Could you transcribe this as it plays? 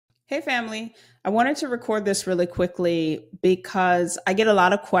Hey, family. I wanted to record this really quickly because I get a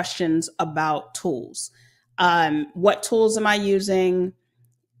lot of questions about tools. What tools am I using?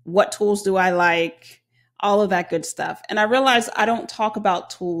 What tools do I like? All of that good stuff. And I realize I don't talk about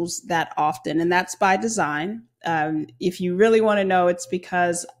tools that often, and that's by design. If you really want to know, it's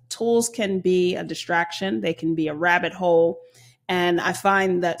because tools can be a distraction, they can be a rabbit hole. And I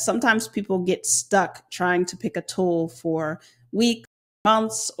find that sometimes people get stuck trying to pick a tool for weeks,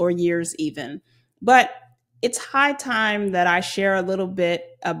 months, or years, even. But it's high time that I share a little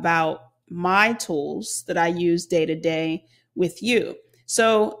bit about my tools that I use day to day with you.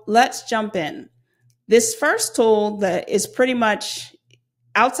 So let's jump in. This first tool that is pretty much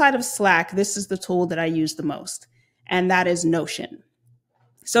outside of Slack, this is the tool that I use the most, and that is Notion.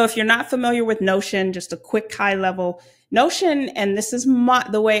 So if you're not familiar with Notion, just a quick high level, Notion, and this is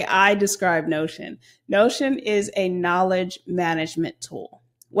the way I describe Notion. Notion is a knowledge management tool.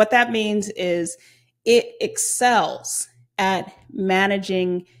 What that means is it excels at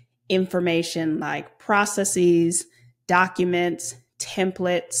managing information like processes, documents,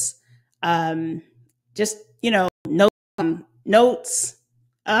 templates, just, notes.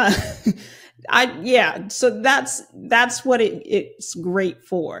 Uh, so that's what it's great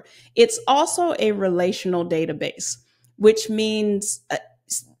for. It's also a relational database, which means,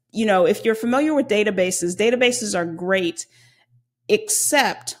 if you're familiar with databases, databases are great,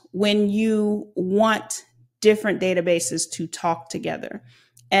 except when you want different databases to talk together.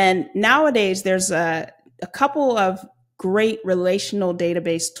 And nowadays, there's a couple of great relational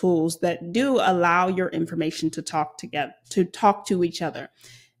database tools that do allow your information to talk together, to talk to each other.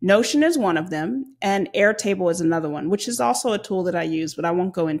 Notion is one of them, and Airtable is another one, which is also a tool that I use, but I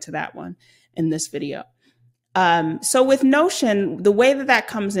won't go into that one in this video. So with Notion, the way that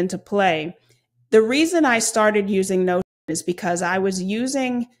comes into play, the reason I started using Notion is because I was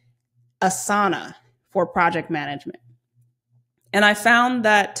using Asana for project management. And I found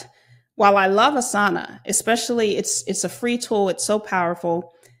that while I love Asana, especially it's a free tool, it's so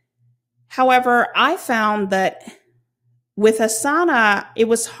powerful. However, I found that with Asana, it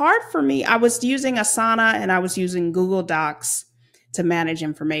was hard for me. I was using Asana and I was using Google Docs to manage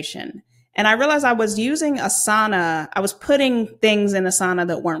information. And I realized I was using Asana, I was putting things in Asana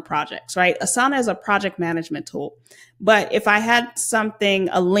that weren't projects, right? Asana is a project management tool. But if I had something,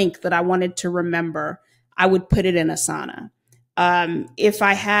 a link that I wanted to remember, I would put it in Asana. If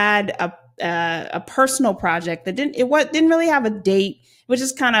I had a personal project that didn't really have a date, it was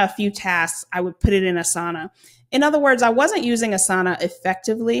just kind of a few tasks, I would put it in Asana. In other words, I wasn't using Asana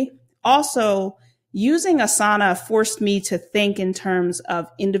effectively. Also, using Asana forced me to think in terms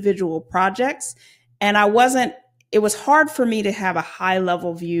of individual projects. And it was hard for me to have a high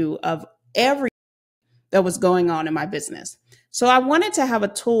level view of everything that was going on in my business. So I wanted to have a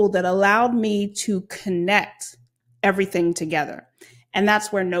tool that allowed me to connect everything together. And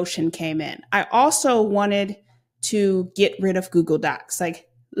that's where Notion came in. I also wanted to get rid of Google Docs. Like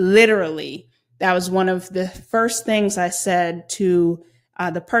literally, that was one of the first things I said to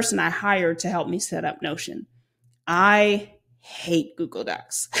the person I hired to help me set up Notion. I hate Google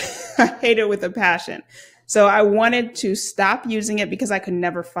Docs. I hate it with a passion. So I wanted to stop using it because I could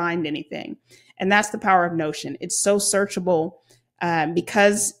never find anything. And that's the power of Notion. It's so searchable.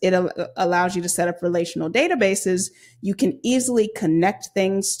 Because it allows you to set up relational databases, you can easily connect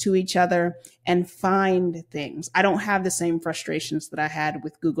things to each other and find things. I don't have the same frustrations that I had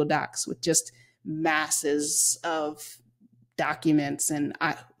with Google Docs, with just masses of documents and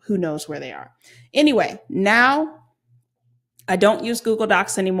who knows where they are. Anyway, now I don't use Google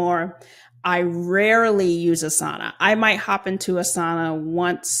Docs anymore. I rarely use Asana. I might hop into Asana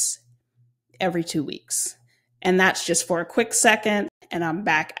once every 2 weeks. And that's just for a quick second, and I'm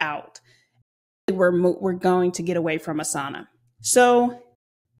back out. We're going to get away from Asana. So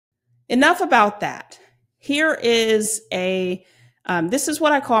enough about that. Here is this is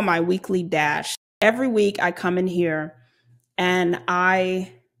what I call my weekly dash. Every week I come in here and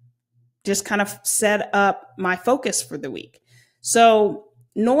I just kind of set up my focus for the week. So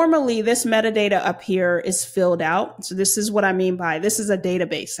normally this metadata up here is filled out. So this is what I mean by, this is a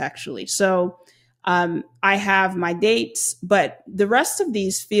database actually. So I have my dates, but the rest of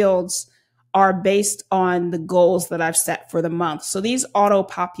these fields are based on the goals that I've set for the month. So these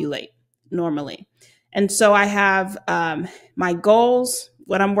auto-populate normally. And so I have my goals,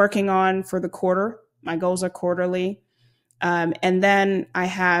 what I'm working on for the quarter. My goals are quarterly. And then I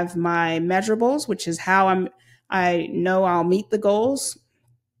have my measurables, which is how I know I'll meet the goals.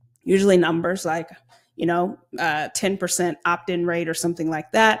 Usually numbers like, 10% opt-in rate or something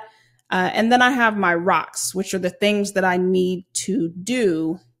like that. And then I have my rocks, which are the things that I need to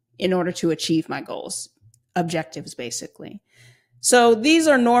do in order to achieve my goals, objectives, basically. So these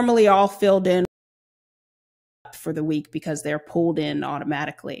are normally all filled in for the week because they're pulled in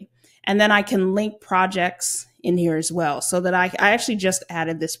automatically. And then I can link projects in here as well, so that I actually just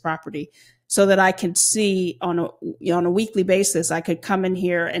added this property so that I can see on a weekly basis. I could come in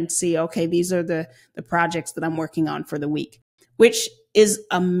here and see, okay, these are the projects that I'm working on for the week, which is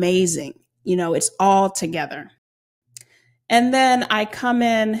amazing. It's all together. And then I come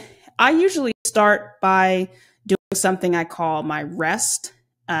in, I usually start by doing something I call my REST,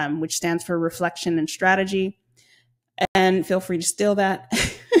 which stands for reflection and strategy. And feel free to steal that.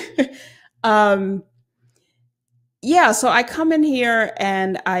 Yeah, so I come in here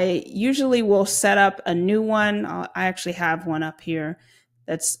and I usually will set up a new one. I actually have one up here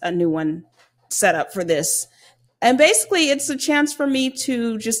that's a new one set up for this. And basically, it's a chance for me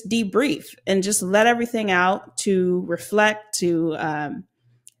to just debrief and just let everything out, to reflect, to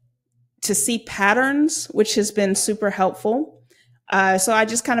see patterns, which has been super helpful. So I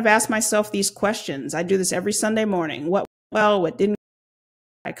just kind of ask myself these questions. I do this every Sunday morning. What didn't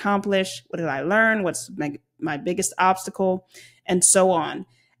I accomplish? What did I learn? What's my biggest obstacle? And so on.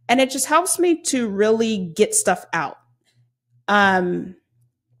 And it just helps me to really get stuff out.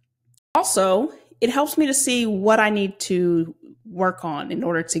 Also, it helps me to see what I need to work on in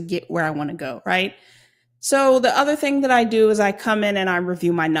order to get where I want to go, right? So the other thing that I do is I come in and I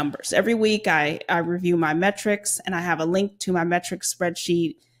review my numbers. Every week I review my metrics, and I have a link to my metrics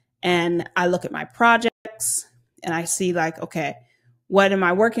spreadsheet, and I look at my projects and I see, like, okay, what am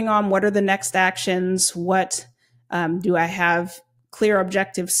I working on? What are the next actions? What do I have clear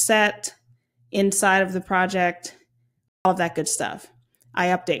objectives set inside of the project? All of that good stuff. I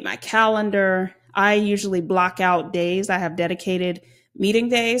update my calendar. I usually block out days. I have dedicated meeting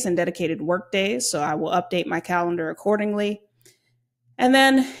days and dedicated work days, so I will update my calendar accordingly. And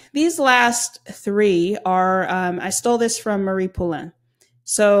then these last three are, I stole this from Marie Poulin.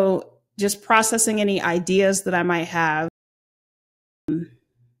 So just processing any ideas that I might have.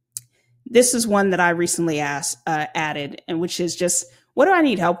 This is one that I recently added, and which is just, what do I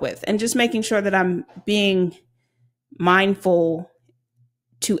need help with? And just making sure that I'm being mindful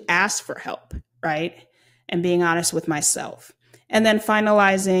to ask for help, right? And being honest with myself. And then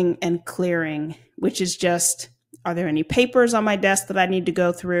finalizing and clearing, which is just, are there any papers on my desk that I need to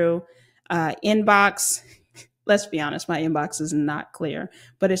go through? Inbox, let's be honest, my inbox is not clear,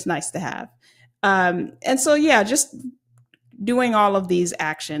 but it's nice to have. And so, yeah, just doing all of these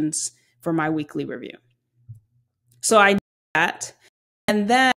actions for my weekly review. So I do that. And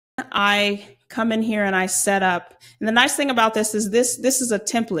then I come in here and I set up. And the nice thing about this is this is a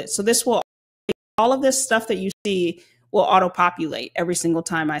template. So this will, all of this stuff that you see will auto-populate every single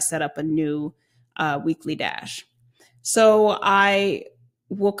time I set up a new weekly dash. So I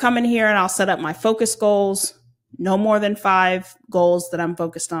will come in here and I'll set up my focus goals, no more than 5 goals that I'm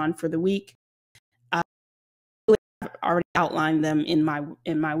focused on for the week. I've already outlined them in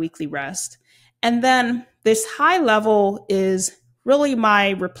my weekly rest. And then this high level is really my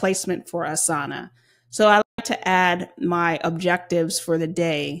replacement for Asana. So I like to add my objectives for the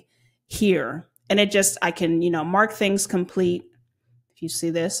day here. And I can, mark things complete. If you see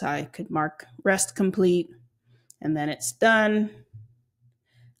this, I could mark rest complete, and then it's done.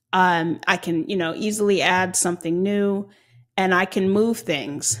 I can, easily add something new, and I can move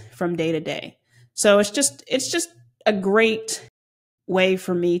things from day to day. So it's just a great way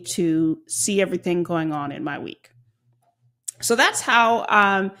for me to see everything going on in my week. So that's how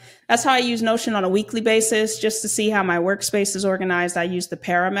I use Notion on a weekly basis, just to see how my workspace is organized. I use the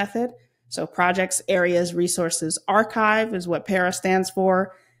PARA method. So projects, areas, resources, archive is what PARA stands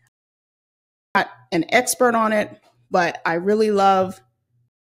for. I'm not an expert on it, but I really love,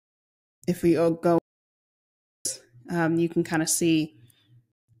 if we go, you can kind of see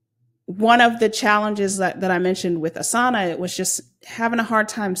one of the challenges that I mentioned with Asana. It was just having a hard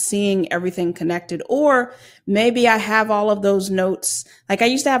time seeing everything connected, or maybe I have all of those notes. Like I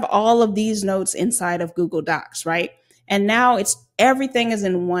used to have all of these notes inside of Google Docs, right? And now everything is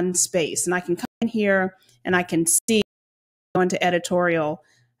in one space, and I can come in here and I can see, go into editorial.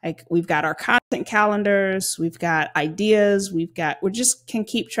 Like we've got our content calendars, we've got ideas, we just can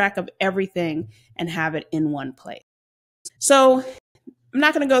keep track of everything and have it in one place. So I'm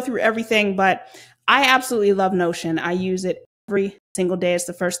not going to go through everything, but I absolutely love Notion. I use it every single day. It's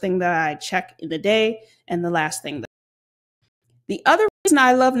the first thing that I check in the day and the last thing. The other reason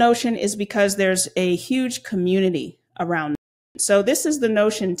I love Notion is because there's a huge community around. So this is the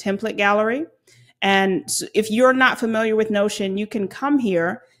Notion template gallery. And if you're not familiar with Notion, you can come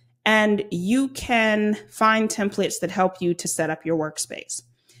here and you can find templates that help you to set up your workspace.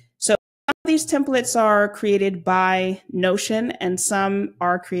 these templates are created by Notion and some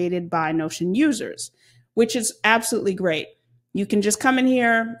are created by Notion users, which is absolutely great. You can just come in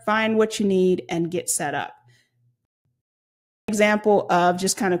here, find what you need, and get set up. Example of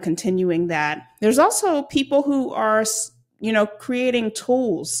just kind of continuing that. There's also people who are, creating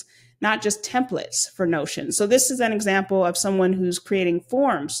tools, not just templates for Notion. So this is an example of someone who's creating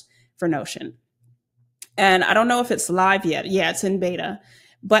forms for Notion. And I don't know if it's live yet. Yeah, it's in beta.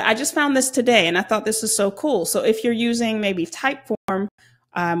 But I just found this today and I thought this was so cool. So if you're using maybe Typeform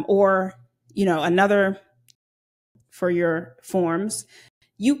or, another for your forms,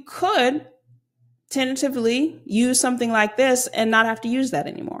 you could tentatively use something like this and not have to use that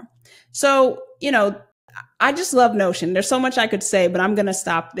anymore. So, I just love Notion. There's so much I could say, but I'm going to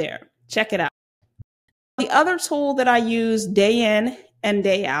stop there. Check it out. The other tool that I use day in and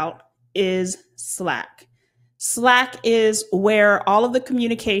day out is Slack. Slack is where all of the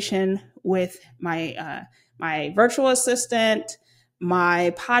communication with my virtual assistant,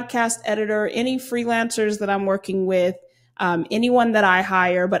 my podcast editor, any freelancers that I'm working with, anyone that I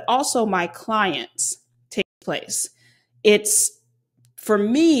hire, but also my clients take place. For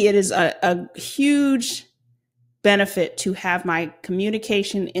me, it is a huge benefit to have my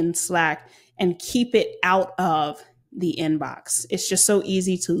communication in Slack and keep it out of the inbox. It's just so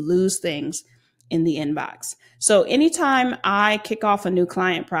easy to lose things in the inbox. So anytime I kick off a new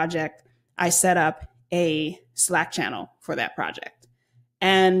client project, I set up a Slack channel for that project.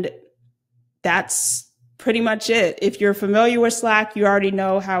 And that's pretty much it. If you're familiar with Slack, you already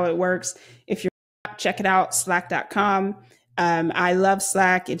know how it works. If you're not, check it out, slack.com. I love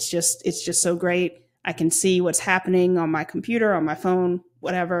Slack. It's just so great. I can see what's happening on my computer, on my phone,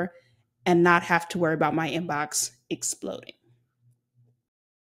 whatever, and not have to worry about my inbox exploding.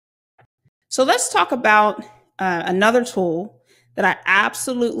 So let's talk about another tool that I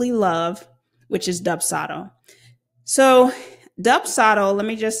absolutely love, which is Dubsado. So Dubsado, let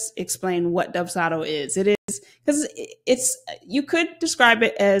me just explain what Dubsado is. It is, because you could describe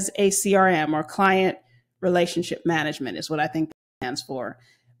it as a CRM, or client relationship management is what I think that stands for.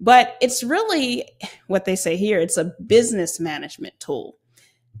 But it's really what they say here. It's a business management tool,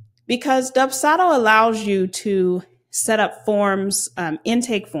 because Dubsado allows you to set up forms,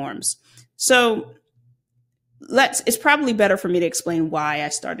 intake forms. So it's probably better for me to explain why I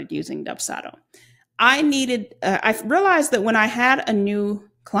started using Dubsado. I realized that when I had a new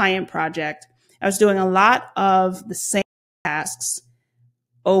client project, I was doing a lot of the same tasks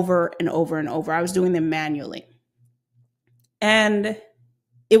over and over and over. I was doing them manually. And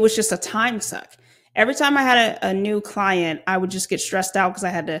it was just a time suck. Every time I had a new client, I would just get stressed out because I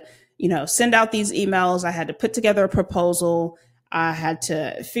had to, send out these emails. I had to put together a proposal. I had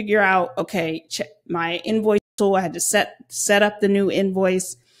to figure out, check my invoice tool. I had to set up the new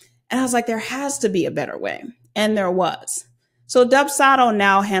invoice. And I was like, there has to be a better way. And there was. So Dubsado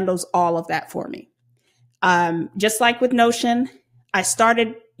now handles all of that for me. Just like with Notion, I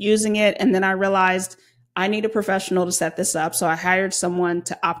started using it and then I realized I need a professional to set this up. So I hired someone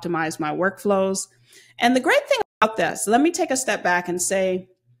to optimize my workflows. And the great thing about this, let me take a step back and say,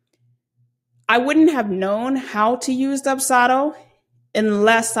 I wouldn't have known how to use Dubsado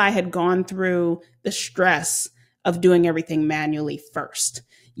unless I had gone through the stress of doing everything manually first.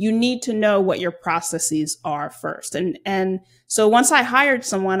 You need to know what your processes are first. And so once I hired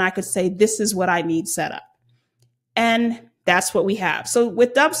someone, I could say, this is what I need set up. And that's what we have. So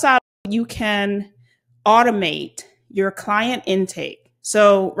with Dubsado, you can automate your client intake.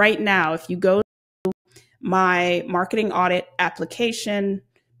 So right now, if you go to my marketing audit application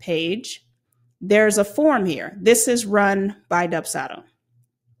page, there's a form here. This is run by Dubsado.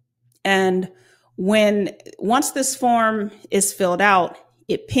 And once this form is filled out,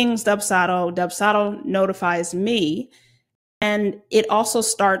 it pings Dubsado. Dubsado notifies me, and it also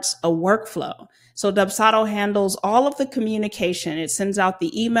starts a workflow. So Dubsado handles all of the communication. It sends out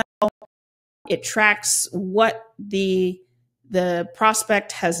the email. It tracks what the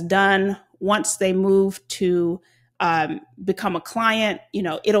prospect has done once they move to become a client.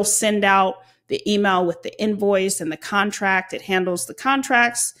 It'll send out the email with the invoice and the contract. It handles the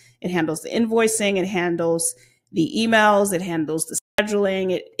contracts. It handles the invoicing. It handles the emails. It handles the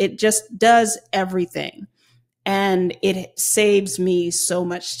scheduling. It just does everything. And it saves me so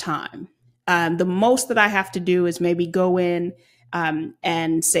much time. The most that I have to do is maybe go in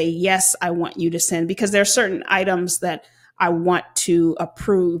and say, yes, I want you to send, because there are certain items that I want to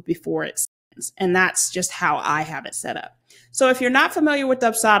approve before it sends. And that's just how I have it set up. So if you're not familiar with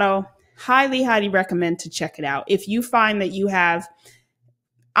Dubsado, highly, highly recommend to check it out. If you find that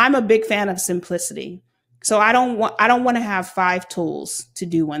I'm a big fan of simplicity. So I don't want to have 5 tools to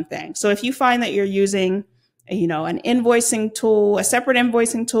do one thing. So if you find that you're using, an invoicing tool, a separate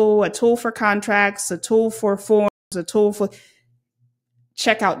invoicing tool, a tool for contracts, a tool for forms, a tool for,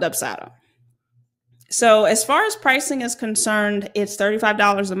 check out Dubsado. So as far as pricing is concerned, it's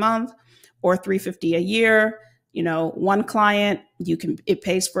 $35 a month or $350 a year. One client, it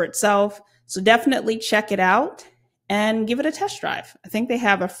pays for itself. So definitely check it out and give it a test drive. I think they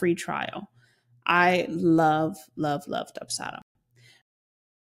have a free trial. I love, love, love Dubsado.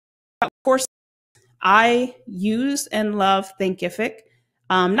 Of course, I use and love Thinkific.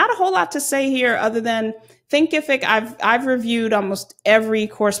 Not a whole lot to say here other than Thinkific. I've reviewed almost every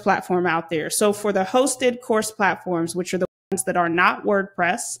course platform out there. So for the hosted course platforms, which are the ones that are not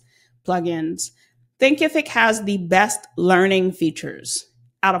WordPress plugins, Thinkific has the best learning features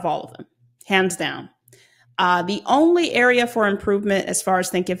out of all of them, hands down. The only area for improvement as far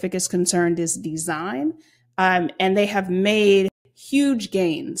as Thinkific is concerned is design. And they have made huge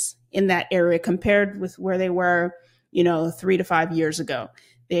gains in that area compared with where they were, 3 to 5 years ago.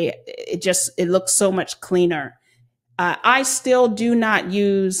 It looks so much cleaner. I still do not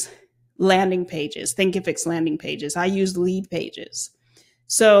use landing pages, Thinkific's landing pages. I use lead pages.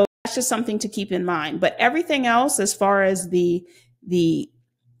 So that's just something to keep in mind. But everything else, as far as the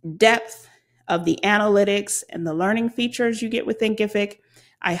depth of the analytics and the learning features you get with Thinkific,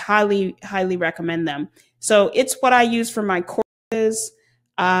 I highly, highly recommend them. So it's what I use for my courses.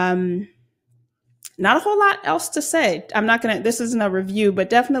 Not a whole lot else to say. This isn't a review, but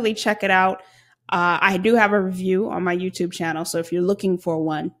definitely check it out. I do have a review on my YouTube channel. So if you're looking for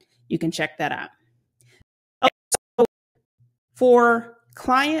one, you can check that out. Okay, so for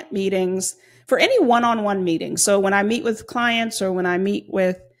client meetings, for any one-on-one meetings, so when I meet with clients or when I meet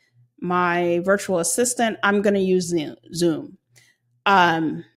with my virtual assistant, I'm going to use Zoom.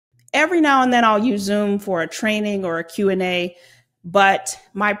 Every now and then I'll use Zoom for a training or a Q&A, but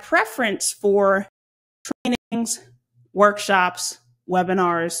my preference for trainings, workshops,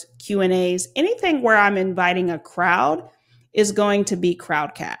 webinars, Q&As, anything where I'm inviting a crowd is going to be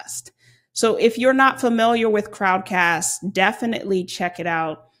Crowdcast. So if you're not familiar with Crowdcast, definitely check it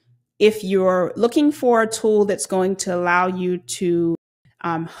out. If you're looking for a tool that's going to allow you to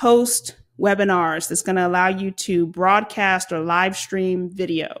host webinars, that's going to allow you to broadcast or live stream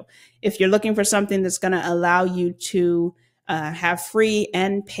video. If you're looking for something that's going to allow you to have free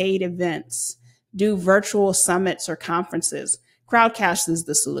and paid events, do virtual summits or conferences, Crowdcast is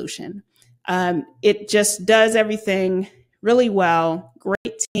the solution. It just does everything really well.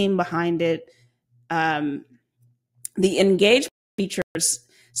 Great team behind it. The engagement features.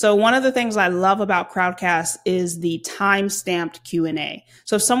 So one of the things I love about Crowdcast is the time-stamped Q&A.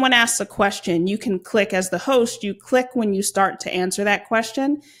 So if someone asks a question, you can click as the host, you click when you start to answer that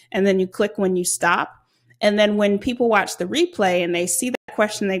question, and then you click when you stop. And then when people watch the replay and they see that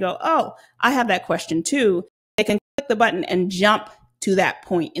question, they go, oh, I have that question too. They can click the button and jump to that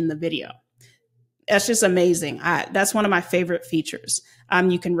point in the video. That's just amazing. That's one of my favorite features.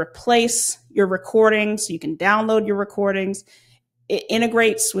 You can replace your recordings. You can download your recordings. It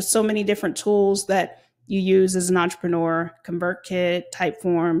integrates with so many different tools that you use as an entrepreneur: ConvertKit,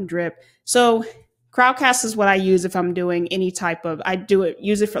 Typeform, Drip. So Crowdcast is what I use if I'm doing any type of,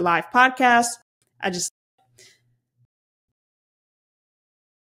 use it for live podcasts.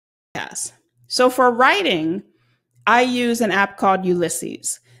 So for writing, I use an app called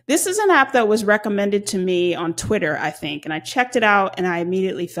Ulysses. This is an app that was recommended to me on Twitter, I think, and I checked it out and I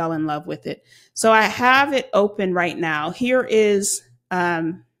immediately fell in love with it. So I have it open right now. Here is a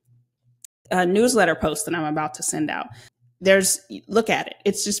newsletter post that I'm about to send out. Look at it.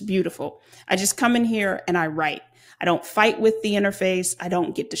 It's just beautiful. I just come in here and I write. I don't fight with the interface. I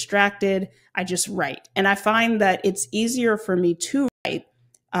don't get distracted. I just write. And I find that it's easier for me to write.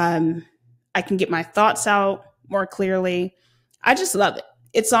 I can get my thoughts out more clearly. I just love it.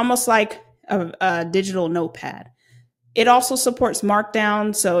 It's almost like a digital notepad. It also supports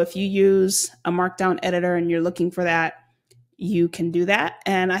Markdown. So if you use a Markdown editor and you're looking for that, you can do that.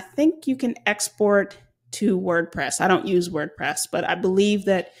 And I think you can export to WordPress. I don't use WordPress, but I believe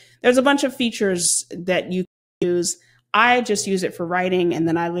that there's a bunch of features that you can use. I just use it for writing, and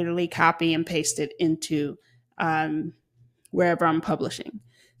then I literally copy and paste it into wherever I'm publishing.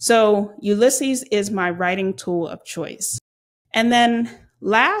 So Ulysses is my writing tool of choice. And then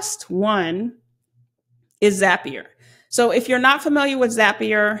last one is Zapier. So if you're not familiar with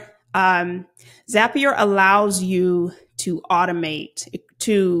Zapier, Zapier allows you to automate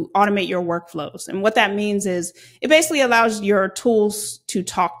your workflows. And what that means is it basically allows your tools to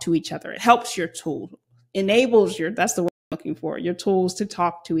talk to each other. It helps your tool, enables that's the word I'm looking for, your tools to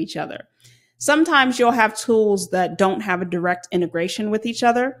talk to each other. Sometimes you'll have tools that don't have a direct integration with each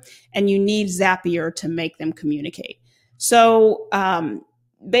other, and you need Zapier to make them communicate. So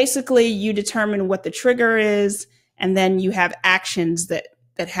basically, you determine what the trigger is, and then you have actions that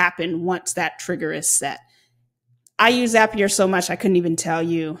happen once that trigger is set. I use Zapier so much I couldn't even tell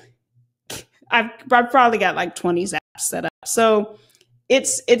you. I've probably got like 20 Zaps set up. So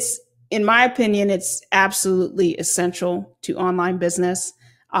it's in my opinion, it's absolutely essential to online business.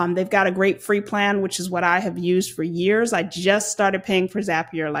 They've got a great free plan, which is what I have used for years. I just started paying for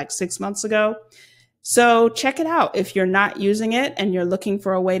Zapier like 6 months ago. So check it out. If you're not using it and you're looking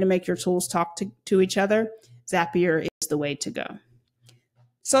for a way to make your tools talk to each other, Zapier is the way to go.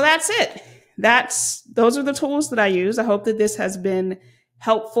 So that's it. Those are the tools that I use. I hope that this has been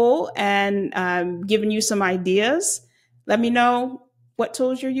helpful and given you some ideas. Let me know what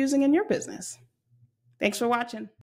tools you're using in your business. Thanks for watching.